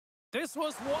This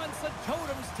was once a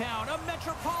Totems town, a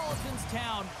Metropolitan's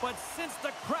town, but since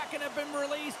the Kraken have been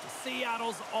released,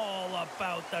 Seattle's all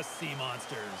about the Sea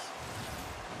Monsters.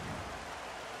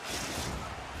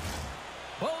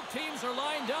 Both teams are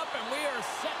lined up, and we are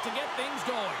set to get things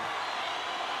going.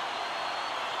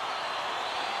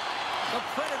 The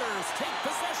Predators take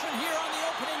possession here on the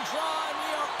opening draw, and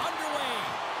we are underway.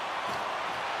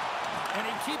 And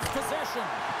he keeps possession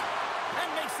and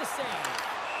makes the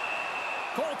save.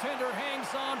 Goaltender hangs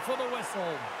on for the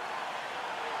whistle.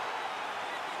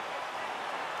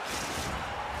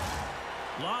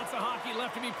 Lots of hockey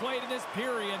left to be played in this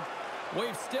period.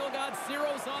 We've still got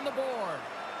zeros on the board.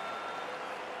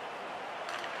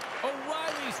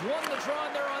 O'Reilly's won the draw,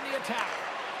 and they're on the attack.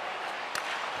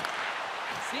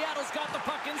 Seattle's got the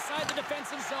puck inside the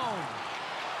defensive zone.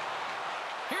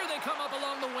 Here they come up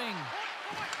along the wing.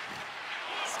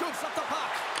 Scoops up the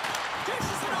puck.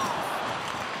 Dishes it off.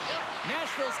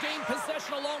 Nashville's gained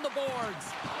possession along the boards.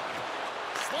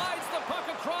 Slides the puck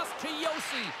across to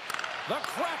Yossi. The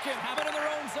Kraken have it in their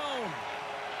own zone.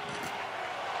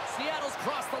 Seattle's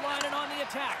crossed the line and on the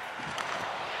attack.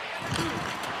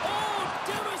 Oh,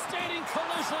 devastating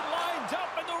collision lined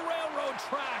up in the railroad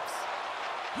tracks.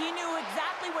 He knew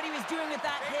exactly what he was doing with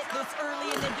that hit this early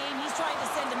in the game. He's trying to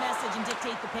send a message and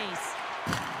dictate the pace.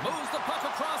 Moves the puck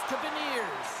across to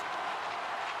Beniers.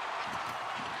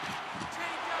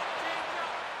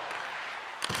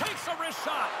 Takes a wrist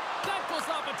shot. That goes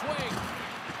off a twig.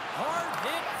 Hard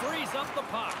hit frees up the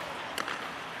puck.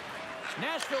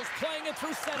 Nashville's playing it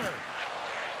through center.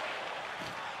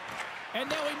 And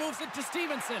now he moves it to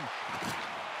Stevenson.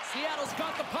 Seattle's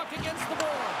got the puck against the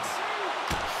boards.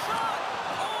 Shot!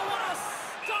 Oh, what a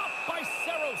stop by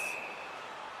Saros.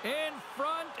 In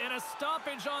front, and a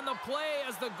stoppage on the play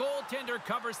as the goaltender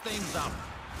covers things up.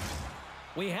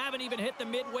 We haven't even hit the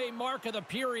midway mark of the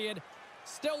period.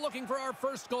 Still looking for our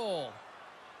first goal.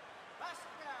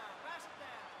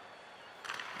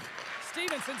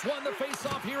 Stevenson's won the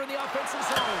face-off here in the offensive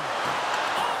zone.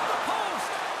 Off the post!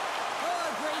 Oh,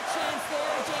 a great chance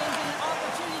there, James, and an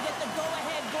opportunity to get the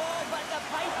go-ahead goal, but the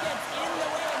pipe gets in the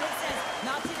way, and it says,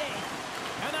 not today.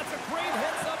 And that's a great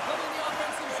heads-up play in the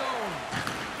offensive zone.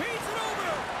 Feeds it over!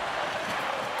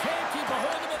 Can't keep a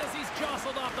hold of it as he's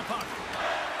jostled off the puck.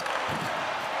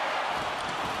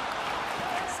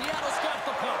 Seattle's got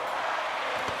the puck.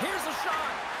 Here's a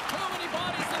shot. Too many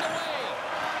bodies in the way.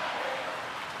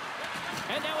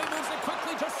 And now he moves it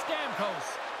quickly to Stamkos.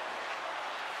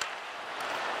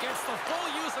 Gets the full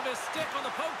use of his stick on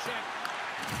the poke check.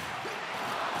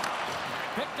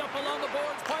 Picked up along the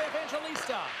boards by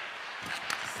Evangelista.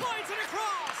 Slides it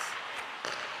across.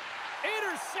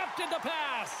 Intercepted the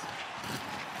pass.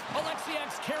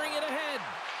 Alexiak's carrying it ahead.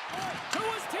 To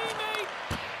his teammate.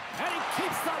 And he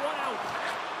keeps that one out.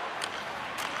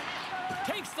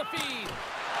 Takes the feed.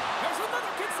 There's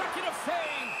another consecutive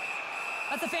save.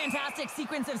 That's a fantastic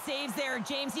sequence of saves there,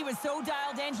 James. He was so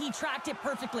dialed in, he tracked it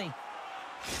perfectly.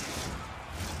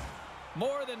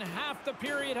 More than half the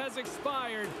period has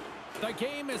expired. The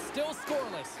game is still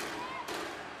scoreless.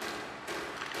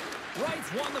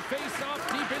 Wright's won the face-off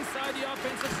deep inside the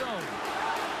offensive zone.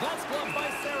 That's gloved by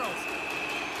Saros.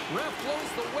 Ref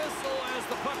blows the whistle as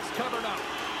the puck's covered up.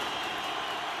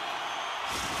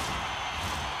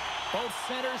 Both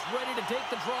centers ready to take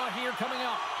the draw here coming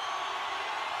up.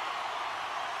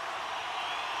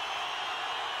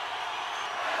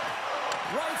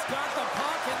 Wright's got the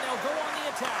puck, and they'll go on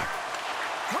the attack.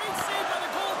 Great save by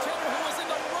the goaltender, who was in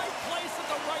the right place at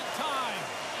the right time.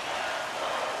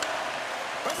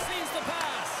 Receives the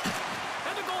pass.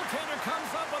 And the goaltender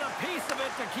comes up with a piece of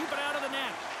it to keep it out of the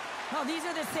net. Well, these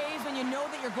are the saves when you know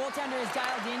that your goaltender is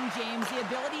dialed in, James. The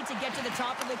ability to get to the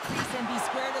top of the crease and be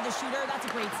square to the shooter, that's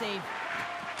a great save.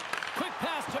 Quick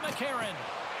pass to McCarron.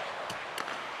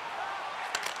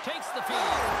 Takes the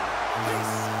field. He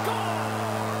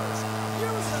scores!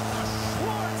 Using the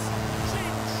Schwartz.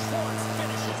 James Schwartz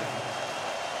finishes it.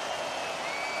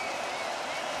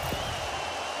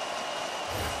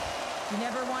 You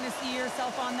never want to see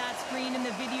yourself on that screen in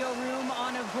the video room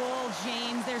on a goal,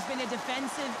 James. There's been a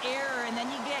defensive error, and then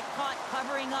you get caught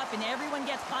covering up, and everyone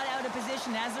gets caught out of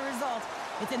position. As a result,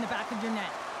 it's in the back of your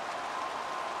net.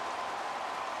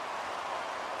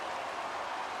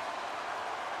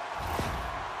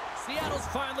 Seattle's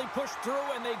finally pushed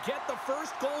through, and they get the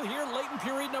first goal here late in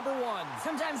period number 1.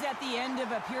 Sometimes at the end of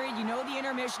a period, you know the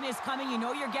intermission is coming, you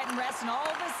know you're getting rest, and all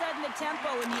of a sudden the tempo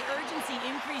and the urgency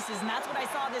increases, and that's what I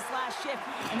saw this last shift,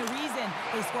 and the reason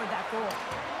they scored that goal.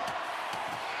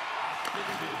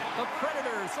 The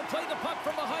Predators will play the puck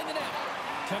from behind the net.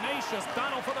 Tenacious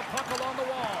battle for the puck along the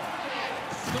wall.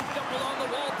 Scooped up along the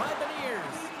wall by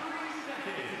Beniers.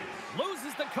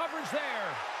 coverage there.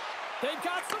 They've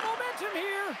got some momentum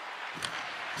here.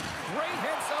 Great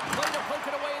heads-up play to poke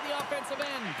it away in the offensive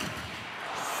end.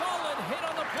 Solid hit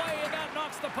on the play, and that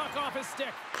knocks the puck off his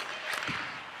stick.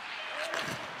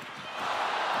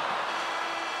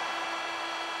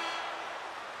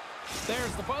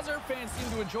 There's the buzzer. Fans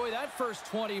seem to enjoy that first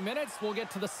 20 minutes. We'll get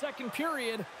to the second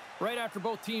period right after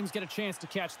both teams get a chance to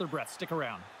catch their breath. Stick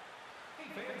around. Hey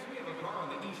fans, we have a car on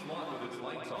the east lot with its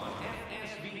lights on.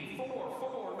 FSV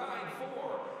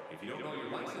 4494. If you don't know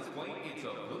your license plate, it's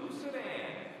a blue sedan.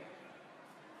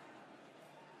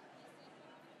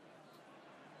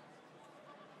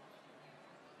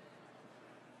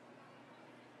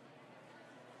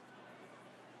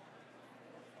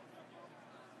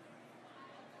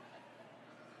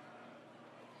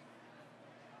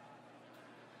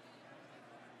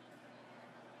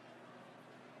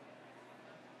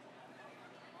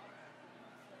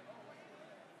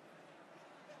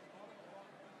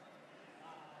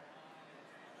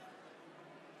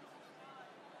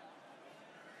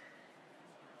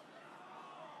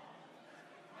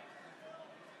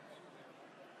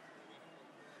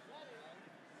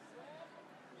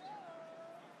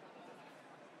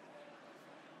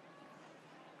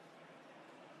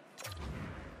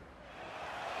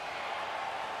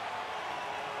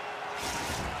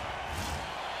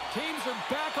 Teams are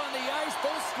back on the ice.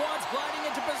 Both squads gliding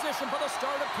into position for the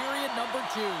start of period number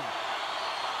 2.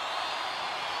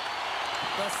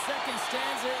 The second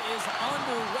stanza is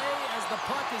underway as the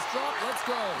puck is dropped. Let's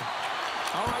go.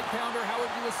 All right, Pounder, how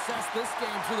would you assess this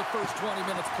game through the first 20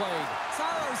 minutes played?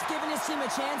 Saros giving his team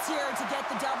a chance here to get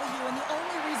the W, and the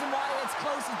only reason why it's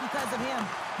close is because of him.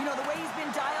 You know, the way he's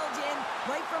been dialed in,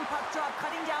 right from puck drop,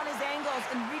 cutting down his angles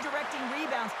and redirecting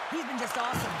rebounds, he's been just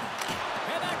awesome.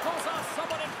 And that goes off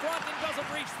someone in front and doesn't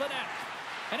reach the net.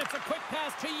 And it's a quick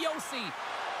pass to Yossi.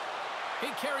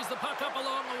 He carries the puck up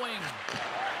along the wing.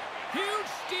 Huge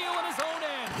steal in his own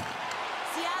end.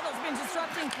 Seattle's been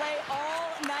disrupting play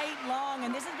all night long,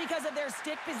 and this is because of their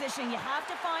stick position. You have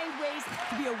to find ways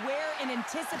to be aware and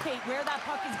anticipate where that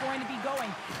puck is going to be going.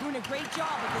 Doing a great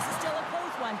job, but this is still a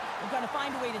close one. We've got to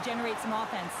find a way to generate some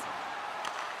offense.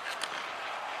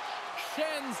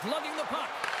 Schen's lugging the puck.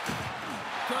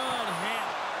 Good hit.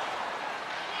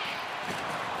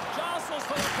 Jostles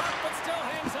for the puck, but still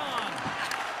hangs on.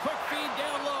 Quick feed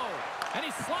down low, and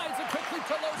he slides it quickly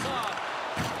to Lozon.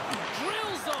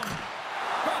 Drills him.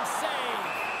 Big save.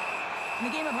 In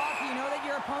the game of hockey, you know that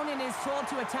your opponent is told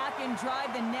to attack and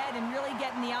drive the net and really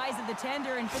get in the eyes of the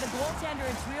tender. And for the goaltender,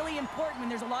 it's really important when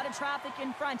there's a lot of traffic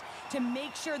in front to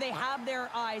make sure they have their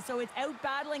eyes. So it's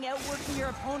out-battling, outworking your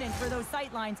opponent for those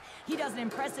sight lines. He does an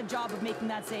impressive job of making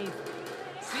that save.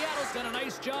 Seattle's done a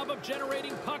nice job of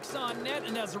generating pucks on net,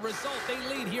 and as a result, they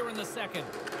lead here in the second.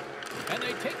 And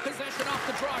they take possession off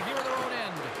the draw here in their own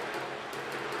end.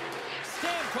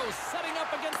 Stamkos setting up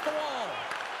against the wall.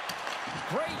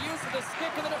 Great use of the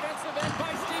stick in the defensive end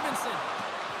by Stevenson.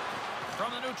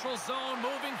 From the neutral zone,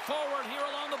 moving forward here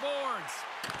along the boards.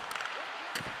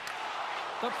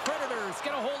 The Predators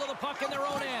get a hold of the puck in their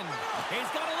own end. He's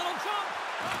got a little jump.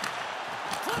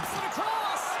 Flips it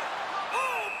across.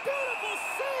 Oh, beautiful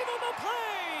save on the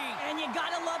play. And you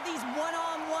gotta love these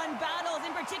one-on-one battles.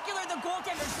 In particular, the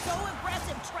goaltender, so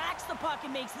aggressive, tracks the puck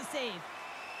and makes the save.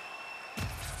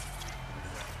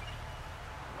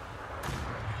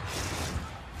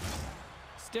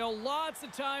 Still lots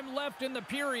of time left in the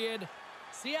period.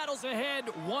 Seattle's ahead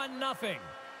 1-0.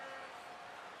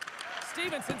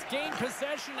 Stevenson's gained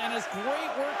possession, and his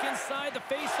great work inside the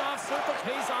face-off circle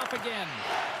pays off again.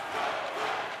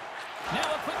 Now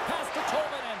a quick pass to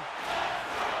Tolvanen.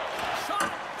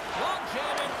 Shot. Long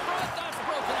jam in front. That's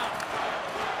broken up.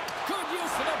 Good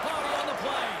use of the body on the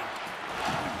play.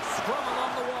 Scrum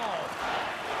along the wall.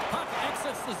 Puck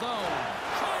exits the zone.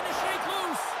 Trying to shake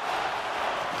loose.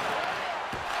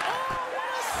 Oh, what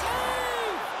a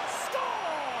save!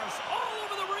 Scores! All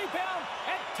over the rebound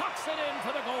and tucks it in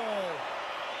for the goal.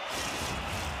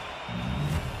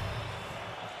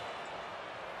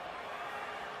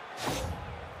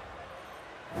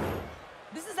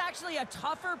 This is actually a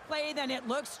tougher play than it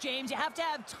looks, James. You have to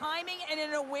have timing and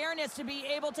an awareness to be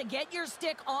able to get your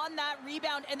stick on that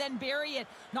rebound and then bury it.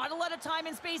 Not a lot of time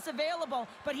and space available,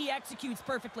 but he executes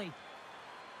perfectly.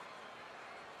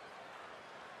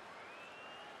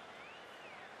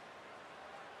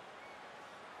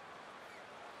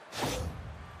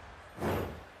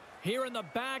 Here in the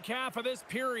back half of this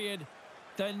period,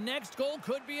 the next goal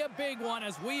could be a big one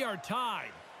as we are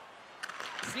tied.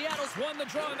 Seattle's won the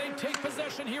draw, and they take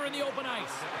possession here in the open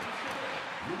ice.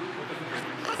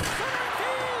 A center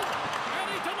field! And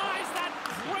he denies that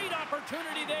great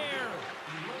opportunity there.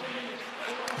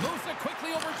 Moves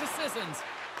over to Sissons.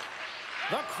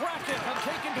 The Kraken have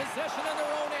taken possession in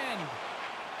their own end.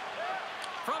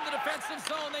 From the defensive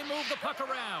zone, they move the puck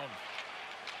around.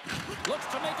 Looks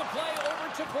to make a play over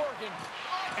to Morgan.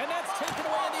 And that's taken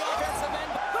away in the offensive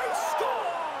end. They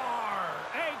score!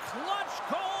 A clutch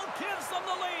goal gives them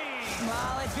the lead.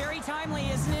 Well, it's very timely,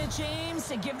 isn't it, James?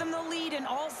 To give them the lead, and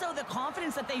also the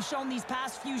confidence that they've shown these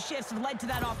past few shifts have led to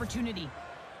that opportunity.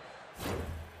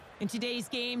 In today's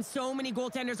game, so many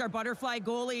goaltenders are butterfly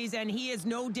goalies, and he is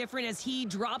no different as he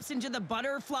drops into the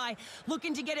butterfly,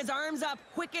 looking to get his arms up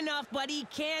quick enough, but he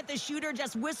can't. The shooter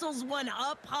just whistles one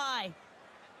up high.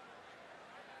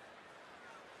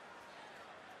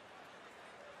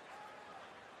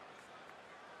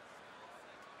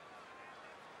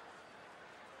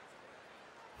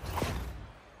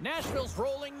 Nashville's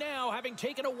rolling now, having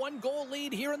taken a one-goal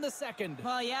lead here in the second.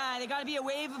 Well, yeah, they got to be a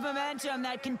wave of momentum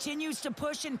that continues to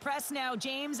push and press now,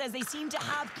 James, as they seem to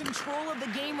have control of the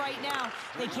game right now.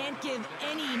 They can't give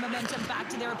any momentum back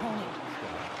to their opponent.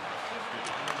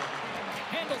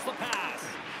 Handles the pass.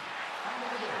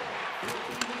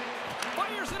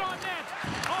 Fires it on net.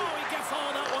 Oh, he gets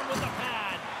all that one with the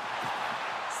pad.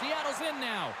 Seattle's in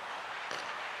now.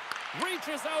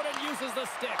 Reaches out and uses the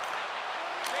stick.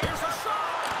 Here's a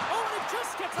shot! Oh, and it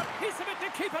just gets a piece of it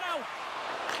to keep it out!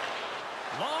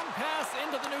 Long pass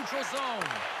into the neutral zone.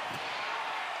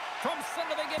 From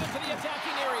center, they get into the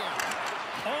attacking area.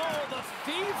 Oh, the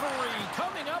thievery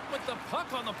coming up with the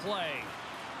puck on the play.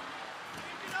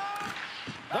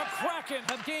 The Kraken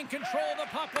have gained control of the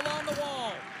puck along the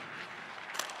wall.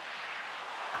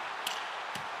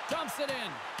 Dumps it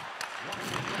in.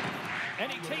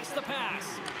 And he takes the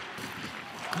pass.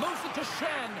 Moves it to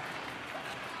Shen.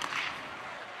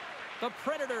 The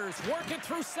Predators work it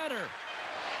through center.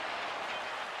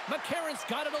 McCarron's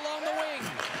got it along the wing.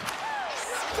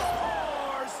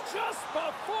 Scores just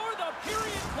before the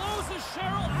period closes,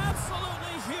 Cheryl.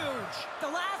 Absolutely huge. The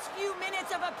last few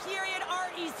minutes of a period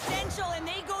are essential, and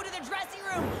they go to the dressing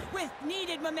room with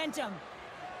needed momentum.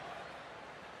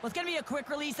 Well, it's going to be a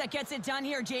quick release that gets it done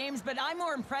here, James, but I'm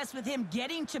more impressed with him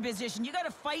getting to position. You got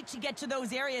to fight to get to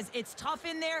those areas. It's tough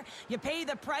in there. You pay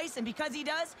the price, and because he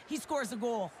does, he scores a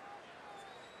goal.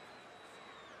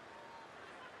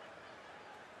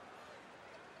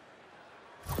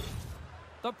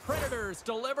 The Predators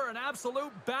deliver an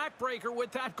absolute backbreaker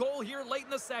with that goal here late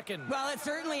in the second. Well, it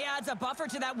certainly adds a buffer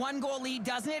to that one-goal lead,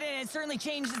 doesn't it? And it certainly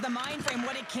changes the mind frame.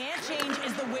 What it can't change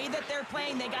is the way that they're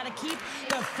playing. They got to keep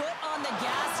the foot on the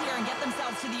gas here and get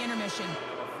themselves to the intermission.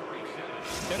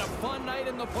 Been a fun night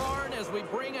in the barn as we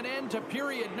bring an end to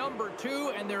period number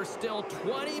 2, and there's still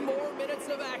 20 more minutes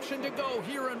of action to go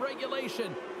here in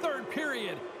regulation. Third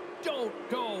period. Don't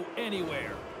go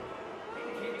anywhere.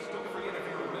 Kids, don't forget, if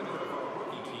you're a member of our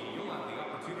rookie team, you'll have the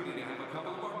opportunity to have a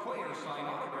couple of our players sign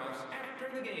autographs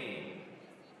after the game.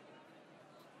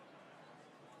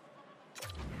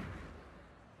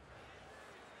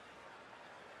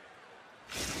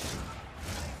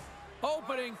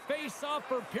 Opening face-off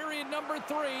for period number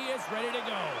 3 is ready to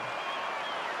go.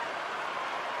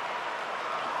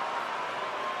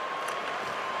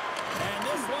 And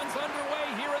this one's underway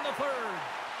here in the third.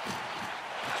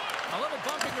 A little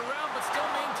bumping around, but still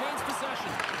maintains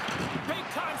possession. Big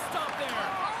time stop there.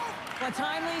 A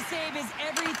timely save is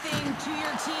everything to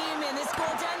your team, and this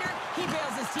goaltender, he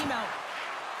bails his team out.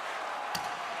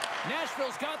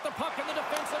 Nashville's got the puck in the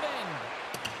defensive end.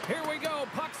 Here we go,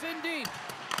 puck's in deep.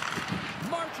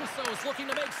 Marchessault's looking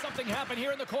to make something happen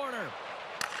here in the corner.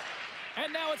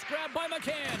 And now it's grabbed by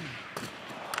McCann.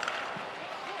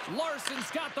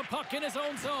 Larson's got the puck in his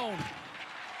own zone.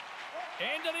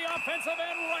 Into the offensive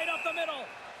end, right up the middle.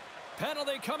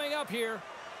 Penalty coming up here.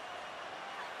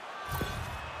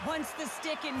 Once the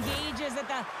stick engages at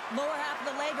the lower half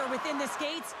of the leg or within the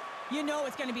skates, you know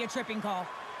it's going to be a tripping call.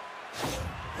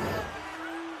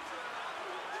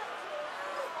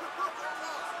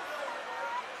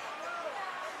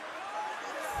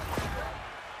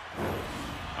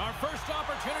 Our first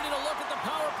opportunity to look at the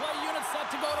power play unit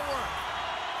set to go to work.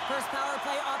 First power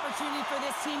play opportunity for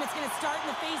this team. It's going to start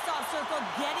in the face-off circle,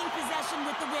 getting possession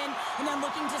with the win, and then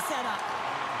looking to set up.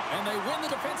 And they win the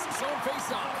defensive zone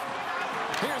face-off.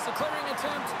 Here's the clearing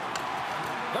attempt.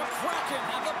 The Kraken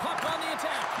have the puck on the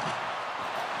attack.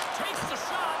 Takes the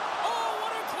shot. Oh,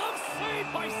 what a close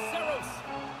save by Saros.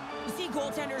 You see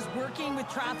goaltenders working with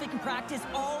traffic in practice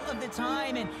all of the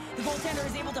time, and the goaltender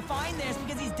is able to find this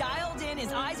because he's dialed in,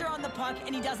 his eyes are on the puck,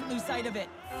 and he doesn't lose sight of it.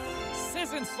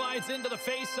 Sissons slides into the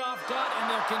face-off dot, and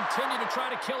they'll continue to try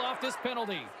to kill off this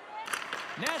penalty.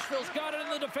 Nashville's got it in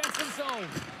the defensive zone.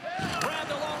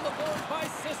 Grabbed along the board by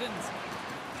Sissons.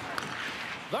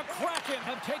 The Kraken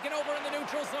have taken over in the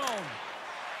neutral zone.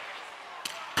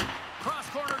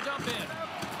 Cross-corner dump in.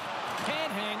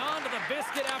 Can't hang on to the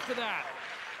biscuit after that.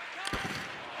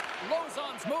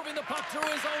 Lozon's moving the puck through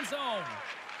his own zone.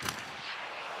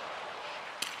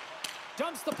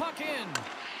 Dumps the puck in.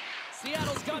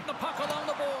 Seattle's got the puck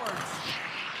along the boards.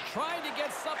 Trying to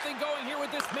get something going here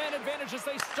with this man advantage as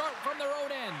they start from their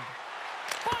own end.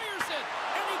 Fires it,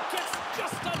 and he gets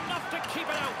just enough to keep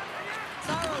it out.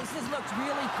 Saros has looked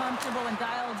really comfortable and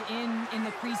dialed in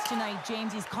the crease tonight,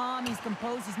 James. He's calm, he's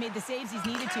composed, he's made the saves he's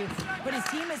needed to. But his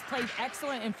team has played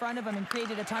excellent in front of him and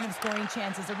created a ton of scoring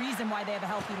chances, a reason why they have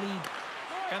a healthy lead.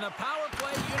 And the power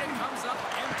play unit comes up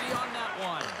empty on that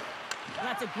one.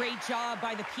 That's a great job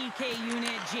by the PK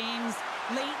unit, James.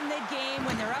 Late in the game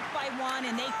when they're up by 1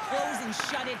 and they close and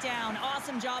shut it down.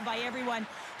 Awesome job by everyone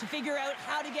to figure out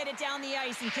how to get it down the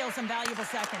ice and kill some valuable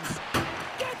seconds.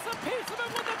 Gets a piece of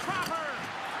it with the trapper.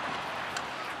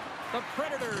 The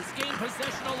Predators gain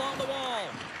possession along the wall.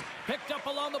 Picked up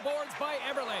along the boards by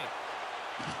Everly.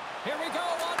 Here we go,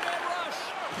 on-man rush.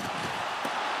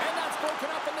 And that's broken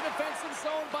up in the defensive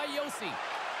zone by Yossi.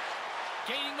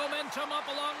 Gaining momentum up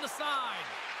along the side.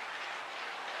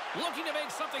 Looking to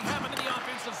make something happen in the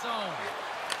offensive zone.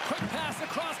 Quick pass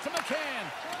across to McCann.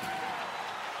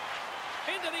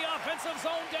 Into the offensive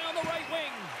zone down the right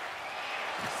wing.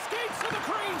 Skates to the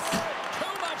crease.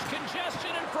 Too much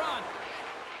congestion in front.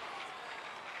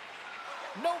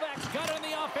 Novak's got it on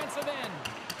the offensive end.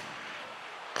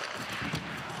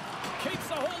 Keeps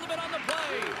a hold of it on the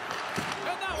play.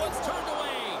 And that one's turned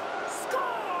away.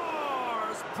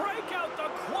 Scores! Break out the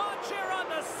quad chair on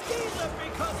the ski lift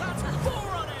because that's 4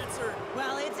 unanswered.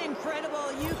 Well, it's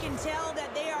incredible. You can tell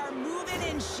that they are moving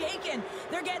and shaking.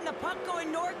 They're getting the puck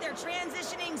going north. They're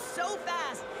transitioning so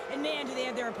fast. And man, do they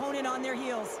have their opponent on their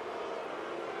heels.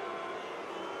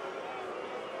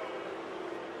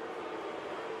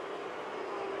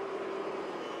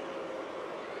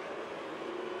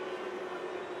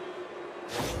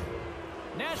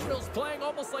 Nashville's playing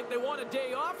almost like they want a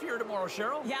day off here tomorrow,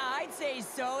 Cheryl. Yeah, I'd say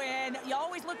so, and you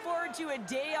always look forward to a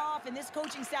day off, and this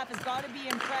coaching staff has got to be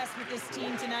impressed with this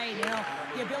team tonight. You know,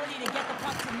 the ability to get the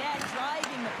puck to net,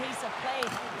 driving the pace of play,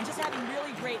 and just having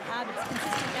really great habits,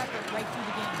 consistent effort right through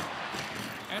the game.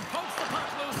 And pokes the puck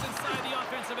loose inside the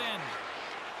offensive end.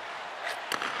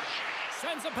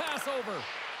 Sends a pass over.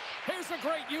 Here's a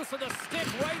great use of the stick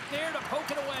right there to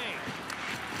poke it away.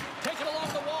 Taken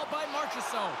along the wall by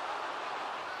Marchessault.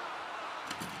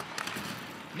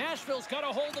 Nashville's got a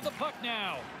hold of the puck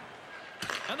now.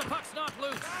 And the puck's knocked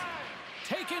loose.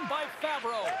 Taken by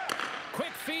Favreau.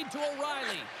 Quick feed to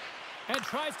O'Reilly. And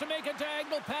tries to make a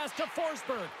diagonal pass to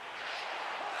Forsberg.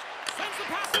 Sends the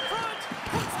pass in front.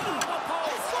 Puts it on the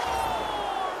post.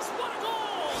 Scores! What a goal!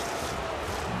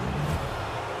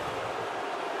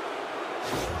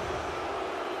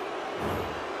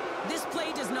 This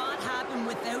play does not happen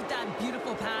without that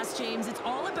beautiful pass, James. It's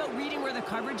all about reading where the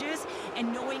coverage is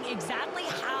and knowing exactly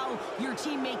how your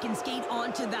teammate can skate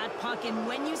onto that puck. And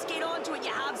when you skate onto it,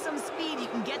 you have some speed. You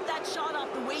can get that shot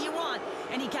off the way you want,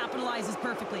 and he capitalizes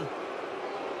perfectly.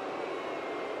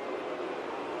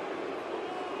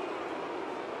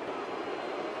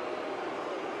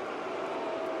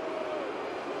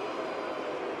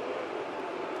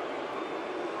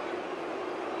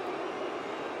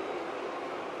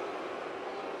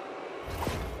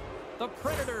 The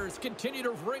Predators continue to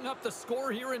ring up the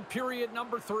score here in period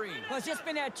number 3. Well, it's just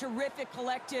been a terrific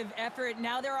collective effort.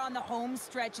 Now they're on the home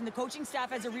stretch, and the coaching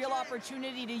staff has a real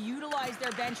opportunity to utilize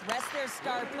their bench, rest their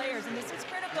star players, and this is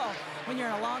critical when you're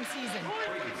in a long season.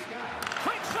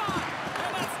 Quick shot!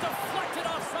 And that's deflected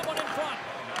off someone in front.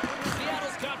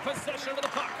 Seattle's got possession of the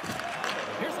puck.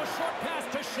 Here's a short pass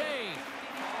to Shea.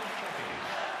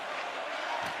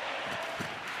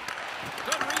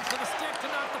 Good reach for the stick to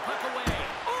knock the puck away.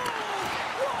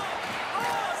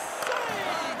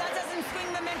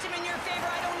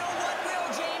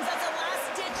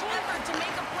 To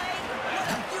make a play, what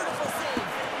a beautiful save.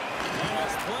 And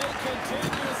as play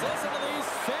continues, listen to these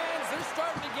fans. They're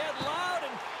starting to get loud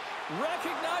and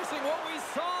recognizing what we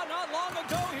saw not long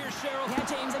ago here, Cheryl. Yeah,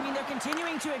 James, I mean, they're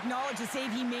continuing to acknowledge the save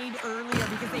he made earlier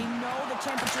because they know the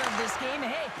temperature of this game.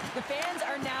 And hey, the fans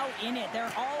are now in it.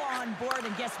 They're all on board,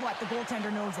 and guess what? The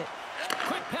goaltender knows it.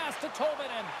 Quick pass to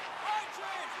Tolvanen.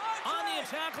 On the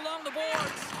attack along the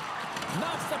boards.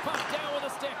 Knocks the puck down with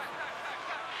a stick.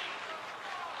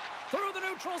 Through the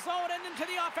neutral zone and into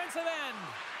the offensive end.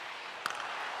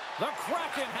 The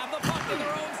Kraken have the puck in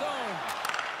their own zone.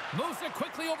 Moves it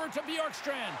quickly over to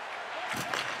Bjorkstrand.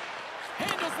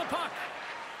 Handles the puck.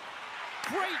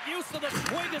 Great use of the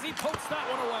swing as he pokes that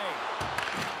one away.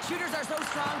 Shooters are so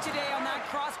strong today on that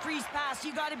cross-crease pass.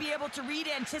 You got to be able to read,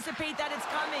 anticipate that it's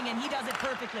coming, and he does it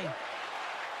perfectly.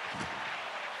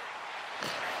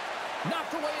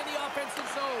 Knocked away in the offensive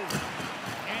zone.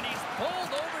 And he's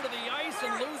pulled over to the ice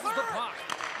and loses the puck.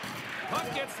 Puck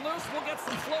gets loose. We'll get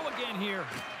some flow again here.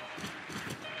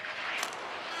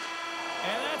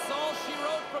 And that's all she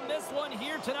wrote from this one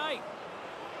here tonight.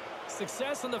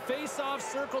 Success in the face-off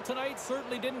circle tonight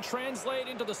certainly didn't translate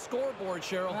into the scoreboard,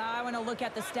 Cheryl. I want to look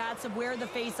at the stats of where the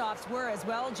face-offs were as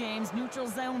well, James. Neutral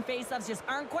zone face-offs just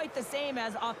aren't quite the same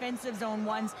as offensive zone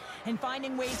ones, and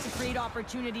finding ways to create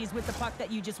opportunities with the puck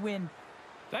that you just win.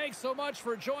 Thanks so much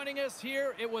for joining us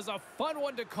here. It was a fun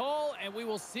one to call, and we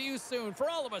will see you soon. For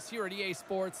all of us here at EA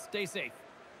Sports, stay safe.